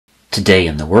Today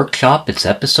in the workshop, it's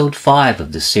episode 5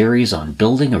 of the series on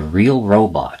building a real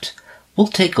robot. We'll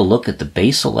take a look at the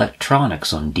base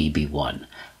electronics on DB1.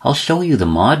 I'll show you the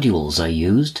modules I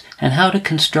used and how to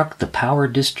construct the power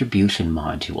distribution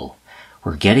module.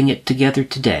 We're getting it together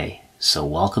today, so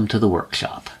welcome to the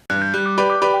workshop.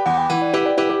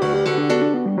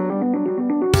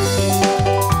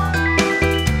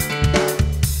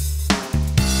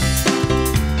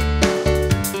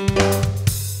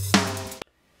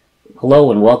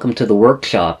 Hello and welcome to the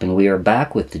workshop, and we are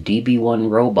back with the DB1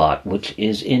 Robot, which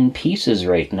is in pieces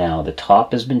right now. The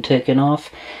top has been taken off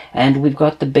and we've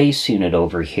got the base unit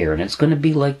over here, and it's going to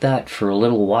be like that for a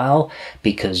little while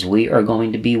because we are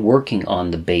going to be working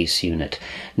on the base unit.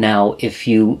 Now, if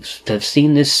you have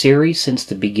seen this series since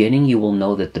the beginning, you will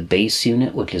know that the base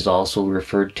unit, which is also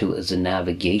referred to as a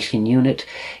navigation unit,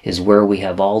 is where we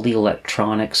have all the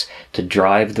electronics to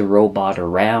drive the robot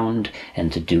around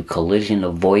and to do collision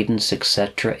avoidance,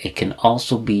 etc. It can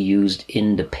also be used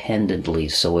independently.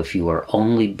 So if you are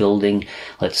only building,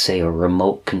 let's say, a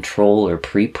remote control or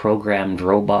pre-programmed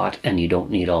robot and you don't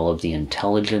need all of the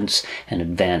intelligence and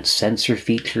advanced sensor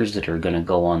features that are going to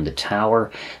go on the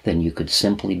tower, then you could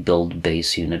simply build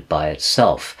base unit by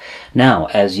itself. Now,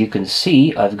 as you can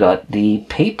see, I've got the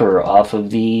paper off of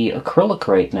the acrylic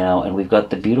right now, and we've got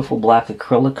the beautiful black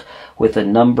acrylic with a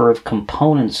number of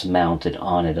components mounted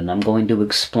on it, and I'm going to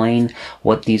explain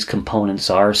what these components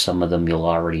are. Some of them you'll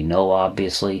already know,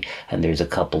 obviously, and there's a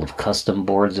couple of custom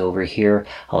boards over here.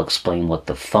 I'll explain what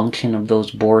the function of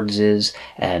those boards is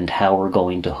and how we're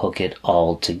going to hook it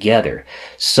all together.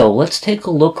 So let's take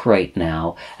a look right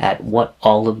now at what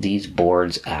all of these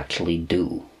boards actually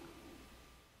do.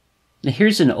 Now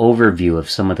here's an overview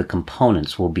of some of the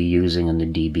components we'll be using in the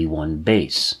DB1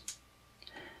 base.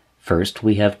 First,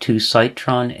 we have two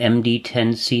Cytron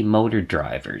MD10C motor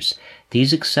drivers.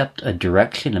 These accept a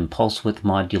direction and pulse width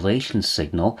modulation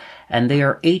signal, and they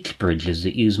are H-bridges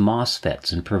that use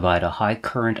MOSFETs and provide a high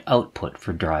current output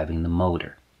for driving the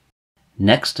motor.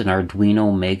 Next, an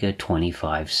Arduino Mega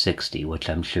 2560, which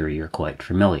I'm sure you're quite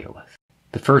familiar with.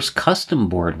 The first custom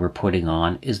board we're putting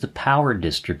on is the power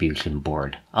distribution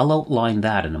board. I'll outline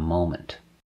that in a moment.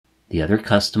 The other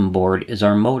custom board is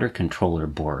our motor controller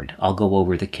board. I'll go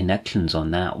over the connections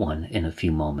on that one in a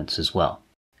few moments as well.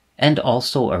 And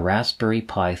also a Raspberry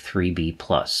Pi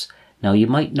 3B+. Now you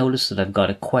might notice that I've got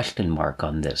a question mark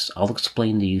on this. I'll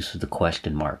explain the use of the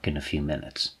question mark in a few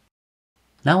minutes.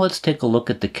 Now let's take a look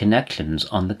at the connections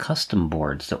on the custom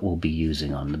boards that we'll be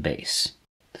using on the base.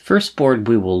 The first board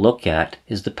we will look at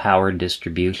is the power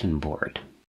distribution board.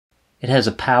 It has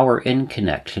a power in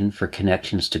connection for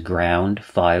connections to ground,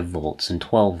 5 volts and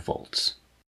 12 volts.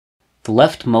 The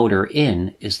left motor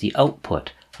in is the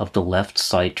output of the left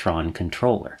Cytron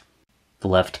controller. The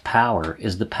left power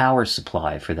is the power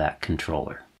supply for that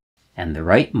controller. And the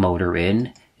right motor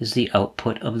in is the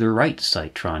output of the right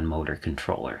Cytron motor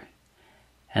controller.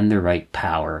 And the right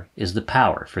power is the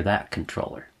power for that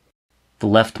controller. The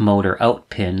left motor out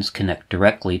pins connect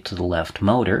directly to the left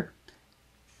motor,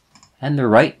 and the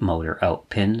right motor out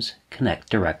pins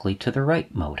connect directly to the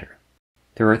right motor.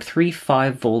 There are 3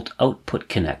 5-volt output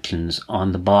connections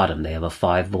on the bottom. They have a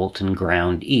 5-volt and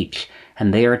ground each,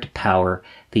 and they are to power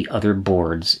the other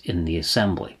boards in the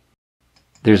assembly.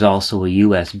 There's also a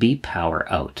USB power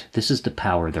out. This is to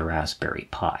power the Raspberry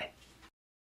Pi.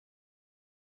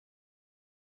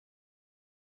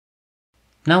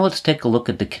 Now let's take a look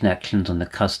at the connections on the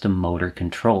custom motor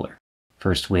controller.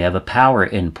 First, we have a power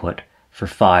input for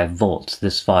 5 volts.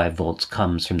 This 5 volts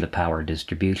comes from the power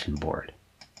distribution board.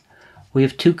 We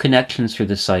have 2 connections for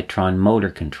the Cytron motor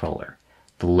controller.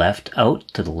 The left out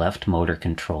to the left motor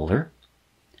controller,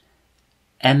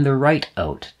 and the right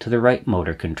out to the right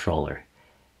motor controller.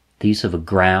 These have a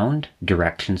ground,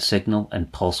 direction signal,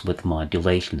 and pulse width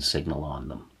modulation signal on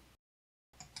them.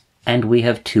 And we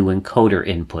have 2 encoder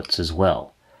inputs as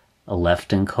well. A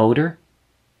left encoder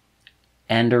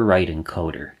and a right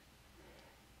encoder.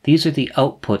 These are the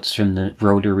outputs from the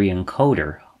rotary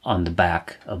encoder on the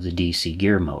back of the DC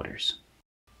gear motors.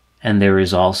 And there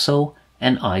is also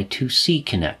an I2C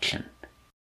connection.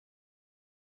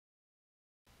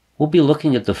 We'll be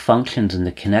looking at the functions and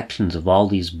the connections of all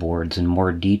these boards in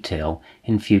more detail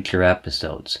in future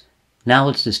episodes. Now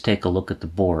let's just take a look at the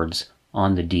boards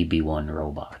on the DB1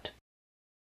 Robot.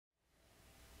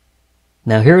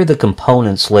 Now here are the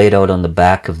components laid out on the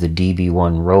back of the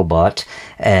DB1 Robot,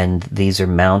 and these are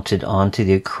mounted onto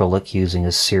the acrylic using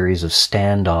a series of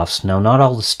standoffs. Now not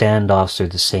all the standoffs are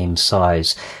the same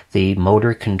size. The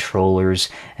motor controllers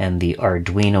and the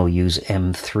Arduino use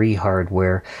M3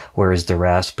 hardware, whereas the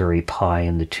Raspberry Pi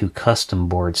and the two custom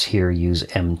boards here use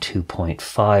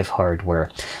M2.5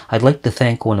 hardware. I'd like to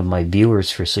thank one of my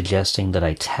viewers for suggesting that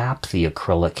I tap the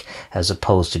acrylic as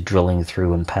opposed to drilling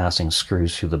through and passing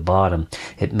screws through the bottom.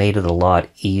 It made it a lot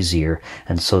easier,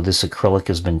 and so this acrylic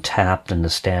has been tapped and the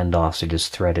standoffs are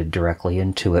just threaded directly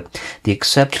into it. The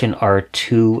exception are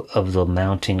two of the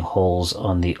mounting holes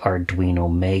on the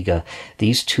Arduino Mega.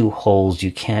 These two holes,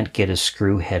 you can't get a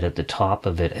screw head at the top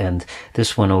of it, and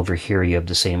this one over here you have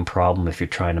the same problem if you're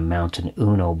trying to mount an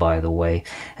Uno, by the way.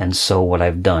 And so what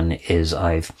I've done is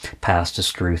I've passed a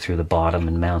screw through the bottom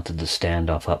and mounted the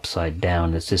standoff upside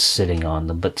down. It's just sitting on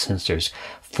them, but since there's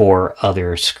 4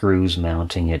 other screws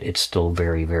mounting it, it's still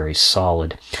very, very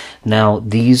solid. Now,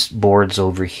 these boards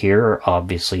over here are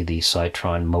obviously the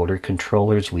Cytron motor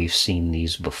controllers. We've seen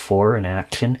these before in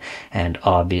action, and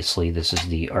obviously this is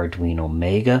the Arduino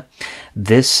Mega.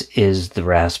 This is the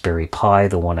Raspberry Pi,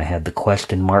 the one I had the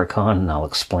question mark on, and I'll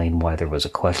explain why there was a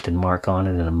question mark on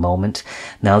it in a moment.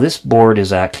 Now, this board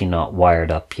is actually not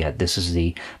wired up yet. This is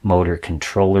the motor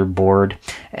controller board,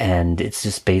 and it's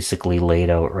just basically laid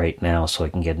out right now so I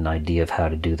can get an idea of how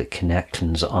to do the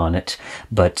connections on it.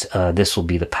 But this will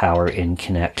be the power in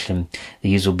connection.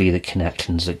 These will be the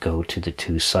connections that go to the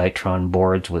two Cytron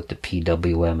boards with the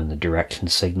PWM and the direction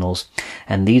signals.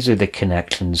 And these are the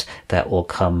connections that will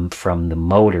come from the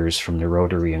motors, from the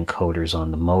rotary encoders on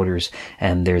the motors.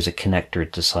 And there's a connector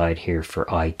at the side here for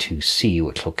I2C,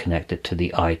 which will connect it to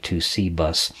the I2C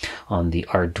bus on the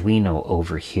Arduino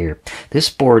over here.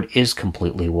 This board is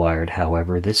completely wired,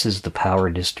 however. This is the power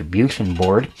distribution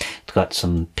board. It's got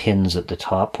some pins at the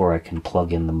top where I can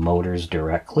plug in the motors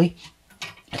directly.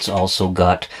 It's also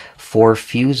got 4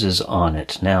 fuses on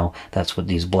it. Now, that's what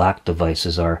these black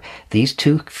devices are. These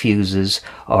 2 fuses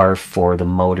are for the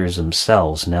motors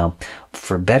themselves. Now,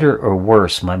 for better or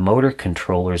worse, my motor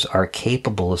controllers are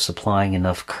capable of supplying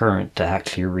enough current to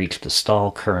actually reach the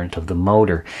stall current of the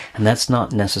motor, and that's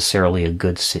not necessarily a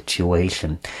good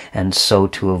situation. And so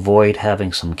to avoid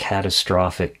having some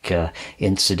catastrophic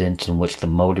incident in which the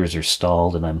motors are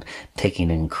stalled and I'm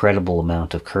taking an incredible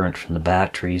amount of current from the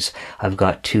batteries, I've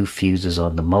got 2 fuses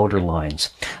on the motor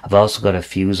lines. I've also got a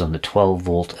fuse on the 12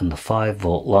 volt and the 5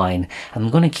 volt line. I'm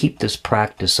going to keep this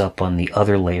practice up on the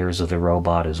other layers of the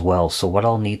robot as well. So what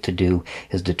I'll need to do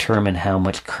is determine how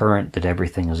much current that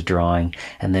everything is drawing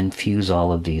and then fuse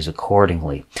all of these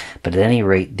accordingly. But at any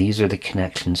rate, these are the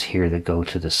connections here that go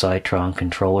to the Cytron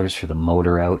controllers for the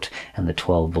motor out and the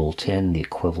 12 volt in, the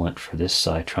equivalent for this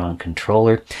Cytron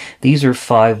controller. These are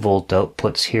 5 volt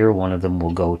outputs here. One of them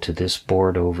will go to this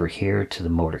board over here, to the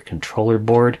motor controller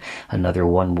board. Another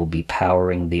one will be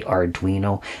powering the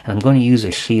Arduino. And I'm going to use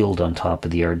a shield on top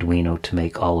of the Arduino to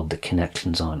make all of the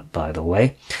connections on it, by the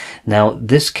way. Now,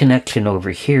 this connection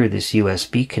over here, this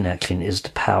USB connection, is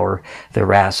to power the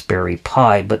Raspberry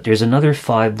Pi, but there's another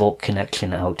 5 volt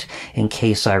connection out in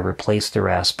case I replace the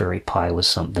Raspberry Pi with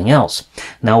something else.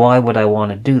 Now, why would I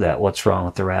want to do that? What's wrong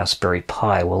with the Raspberry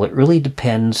Pi? Well, it really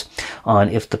depends on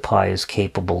if the Pi is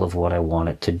capable of what I want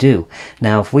it to do.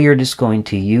 Now, if we are just going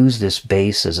to use this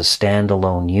base as a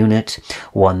standalone unit,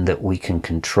 one that we can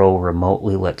control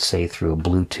remotely, let's say through a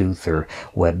Bluetooth or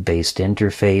web-based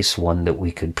interface, one that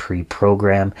we could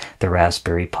pre-program, the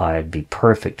Raspberry Pi would be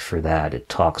perfect for that. It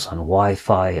talks on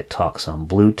Wi-Fi, it talks on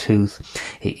Bluetooth,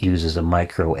 it uses a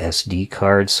micro SD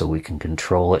card so we can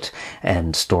control it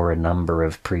and store a number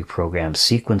of pre-programmed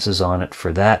sequences on it.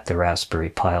 For that, the Raspberry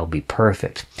Pi will be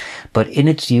perfect. But in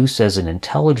its use as an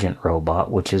intelligent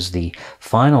robot, which is the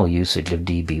final usage of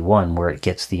DB1, where it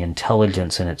gets the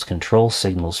intelligence and its control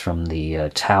signals from the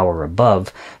tower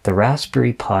above, the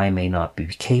Raspberry Pi may not be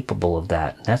capable of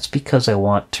that. And that's because I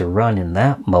want to run in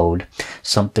that mode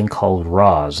something called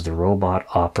ROS, the Robot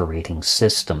Operating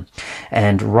System.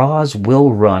 And ROS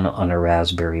will run on a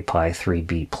Raspberry Pi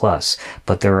 3B+,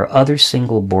 but there are other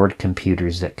single board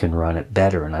computers that can run it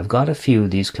better. And I've got a few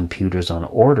of these computers on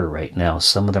order right now.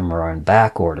 Some of them are on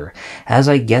back order. As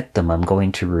I get them, I'm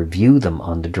going to review them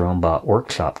on the DroneBot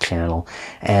Workshop channel.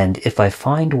 And if I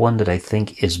find one that I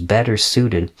think is better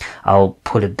suited, I'll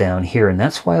put it down here. And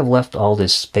that's why I've left all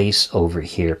this space over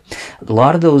here. A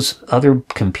lot of those other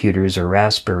computers are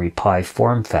Raspberry Pi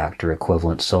form factor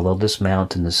equivalent, so they'll just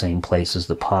mount in the same place as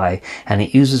the Pi, and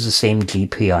it uses the same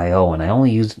GPIO, and I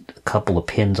only use a couple of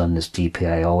pins on this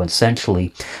GPIO.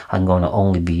 Essentially, I'm going to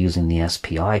only be using the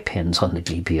SPI pins on the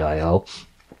GPIO.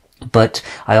 But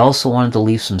I also wanted to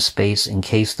leave some space in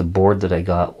case the board that I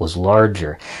got was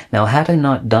larger. Now, had I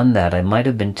not done that, I might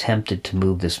have been tempted to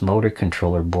move this motor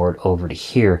controller board over to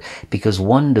here, because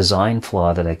one design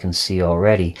flaw that I can see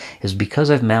already is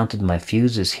because I've mounted my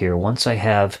fuses here, once I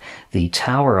have the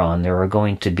tower on, there are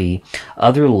going to be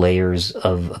other layers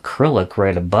of acrylic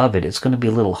right above it. It's going to be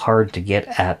a little hard to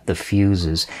get at the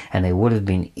fuses, and they would have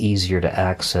been easier to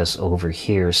access over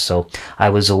here. So I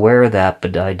was aware of that,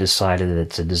 but I decided that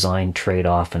it's a design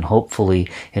trade-off, and hopefully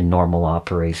in normal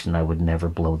operation I would never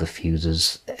blow the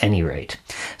fuses at any rate.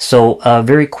 So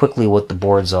very quickly, what the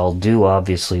boards all do,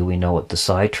 obviously we know what the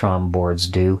Cytron boards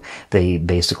do. They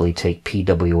basically take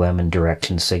PWM and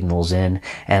direction signals in,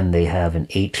 and they have an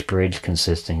H bridge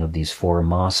consisting of these 4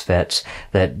 MOSFETs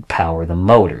that power the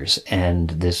motors. And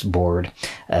this board,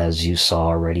 as you saw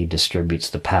already, distributes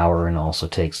the power and also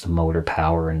takes the motor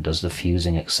power and does the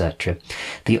fusing, etc.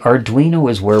 The Arduino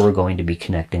is where we're going to be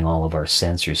connecting all of our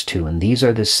sensors to, and these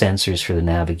are the sensors for the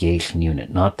navigation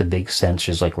unit, not the big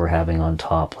sensors like we're having on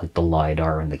top, like the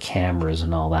LiDAR and the cameras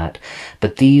and all that,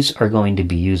 but these are going to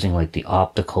be using like the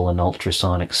optical and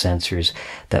ultrasonic sensors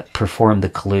that perform the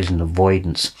collision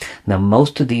avoidance. Now,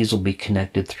 most of these will be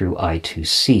connected through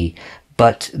I2C,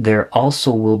 but there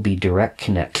also will be direct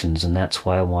connections, and that's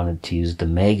why I wanted to use the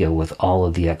Mega with all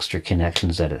of the extra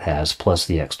connections that it has, plus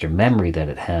the extra memory that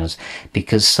it has,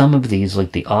 because some of these,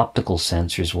 like the optical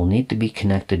sensors, will need to be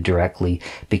connected directly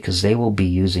because they will be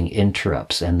using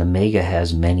interrupts, and the Mega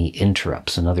has many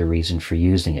interrupts. Another reason for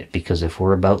using it, because if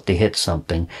we're about to hit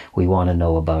something, we want to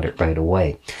know about it right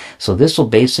away. So this will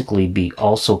basically be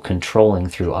also controlling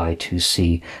through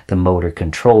I2C the motor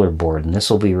controller board, and this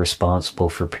will be responsible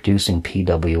for producing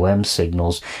PWM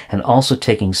signals and also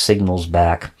taking signals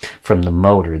back from the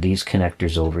motor. These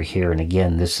connectors over here, and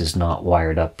again, this is not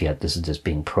wired up yet, this is just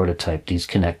being prototyped. These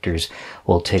connectors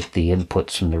will take the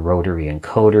inputs from the rotary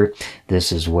encoder.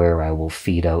 This is where I will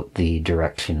feed out the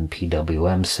direction and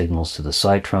PWM signals to the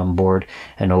Cytron board,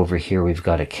 and over here we've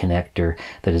got a connector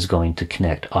that is going to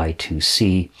connect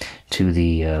I2C to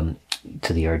the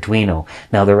Arduino.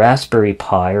 Now, the Raspberry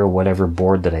Pi, or whatever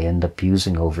board that I end up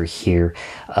using over here,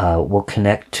 will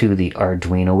connect to the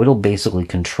Arduino. It'll basically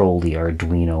control the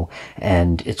Arduino,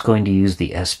 and it's going to use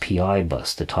the SPI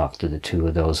bus to talk to the two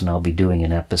of those, and I'll be doing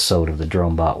an episode of the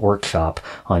DroneBot Workshop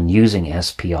on using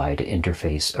SPI to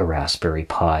interface a Raspberry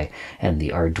Pi and the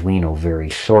Arduino very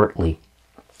shortly.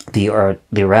 The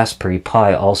Raspberry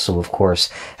Pi also, of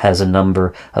course, has a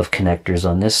number of connectors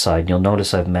on this side. You'll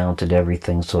notice I've mounted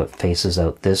everything so it faces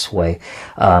out this way.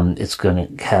 It's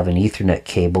going to have an Ethernet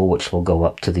cable which will go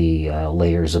up to the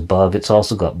layers above. It's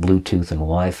also got Bluetooth and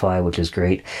Wi-Fi, which is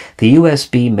great. The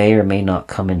USB may or may not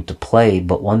come into play,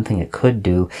 but one thing it could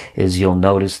do is you'll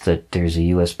notice that there's a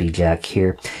USB jack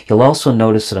here. You'll also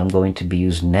notice that I'm going to be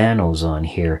using nanos on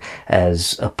here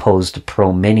as opposed to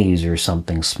Pro Minis or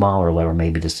something smaller, or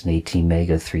maybe just an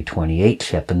ATmega 328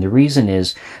 chip, and the reason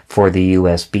is for the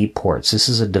USB ports. This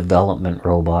is a development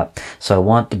robot, so I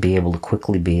want to be able to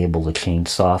quickly be able to change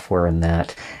software in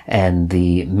that, and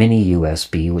the mini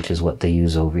USB, which is what they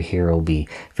use over here, will be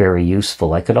very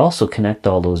useful. I could also connect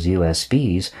all those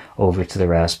USBs over to the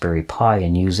Raspberry Pi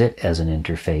and use it as an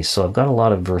interface, so I've got a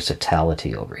lot of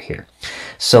versatility over here.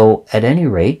 So at any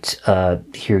rate,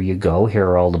 here you go. Here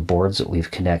are all the boards that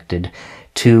we've connected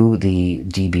to the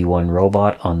DB1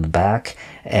 Robot on the back,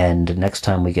 and next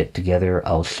time we get together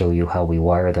I'll show you how we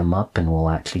wire them up and we'll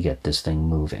actually get this thing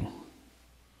moving.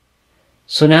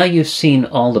 So now you've seen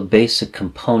all the basic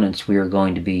components we are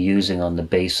going to be using on the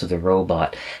base of the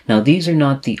robot. Now these are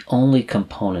not the only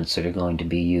components that are going to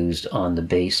be used on the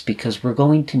base, because we're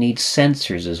going to need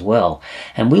sensors as well.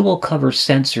 And we will cover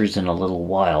sensors in a little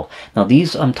while. Now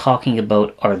these I'm talking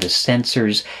about are the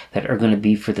sensors that are going to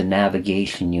be for the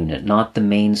navigation unit, not the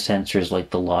main sensors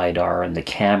like the LiDAR and the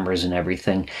cameras and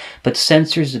everything, but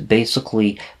sensors that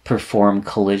basically perform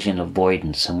collision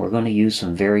avoidance. And we're going to use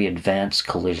some very advanced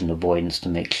collision avoidance to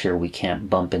make sure we can't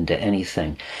bump into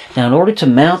anything. Now, in order to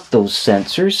mount those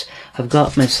sensors, I've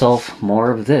got myself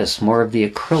more of this, more of the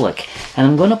acrylic. And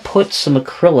I'm going to put some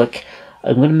acrylic,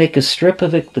 I'm going to make a strip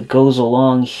of it that goes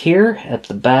along here at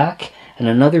the back, and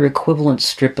another equivalent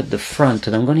strip at the front,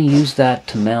 and I'm going to use that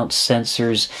to mount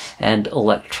sensors and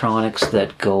electronics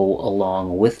that go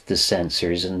along with the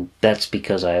sensors, and that's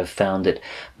because I have found it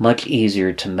much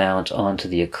easier to mount onto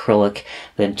the acrylic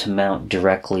than to mount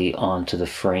directly onto the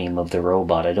frame of the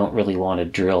robot. I don't really want to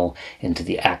drill into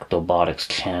the Actobotics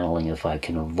channeling if I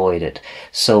can avoid it.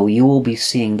 So you will be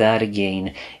seeing that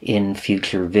again in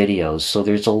future videos. So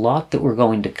there's a lot that we're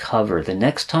going to cover. The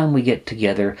next time we get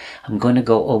together, I'm going to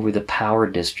go over the power power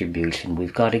distribution.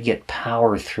 We've got to get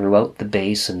power throughout the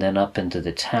base and then up into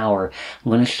the tower.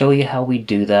 I'm going to show you how we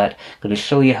do that. I'm going to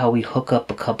show you how we hook up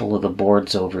a couple of the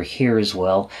boards over here as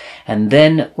well. And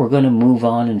then we're going to move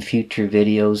on in future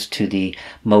videos to the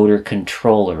motor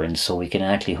controller. And so we can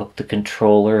actually hook the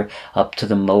controller up to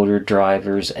the motor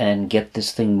drivers and get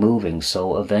this thing moving.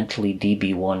 So eventually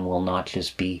DB1 will not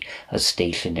just be a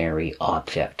stationary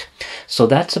object. So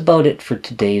that's about it for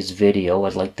today's video.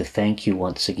 I'd like to thank you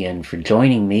once again for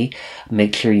joining me.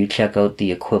 Make sure you check out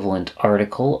the equivalent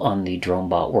article on the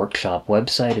DroneBot Workshop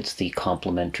website. It's the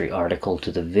complimentary article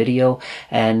to the video,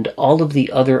 and all of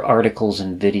the other articles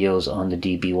and videos on the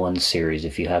DB1 series.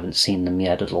 If you haven't seen them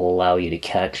yet, it'll allow you to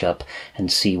catch up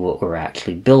and see what we're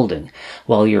actually building.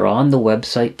 While you're on the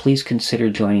website, please consider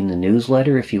joining the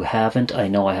newsletter if you haven't. I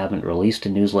know I haven't released a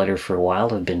newsletter for a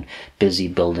while. I've been busy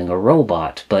building a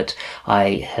robot, but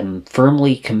I am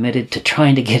firmly committed to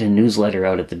trying to get a newsletter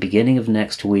out at the beginning of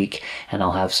next week, and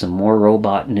I'll have some more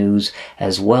robot news,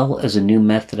 as well as a new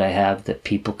method I have that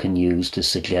people can use to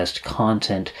suggest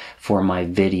content for my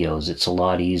videos. It's a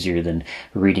lot easier than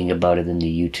reading about it in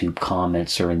the YouTube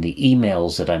comments or in the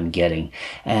emails that I'm getting.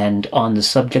 And on the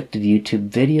subject of YouTube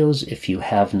videos, if you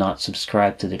have not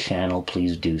subscribed to the channel,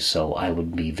 please do so. I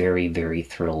would be very, very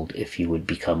thrilled if you would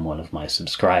become one of my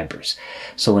subscribers.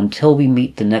 So until we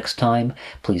meet the next time,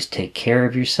 please take care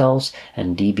of yourselves,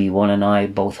 and DB1 and I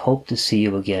both hope to see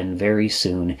you again very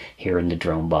soon here in the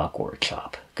DroneBot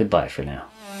Workshop. Goodbye for now.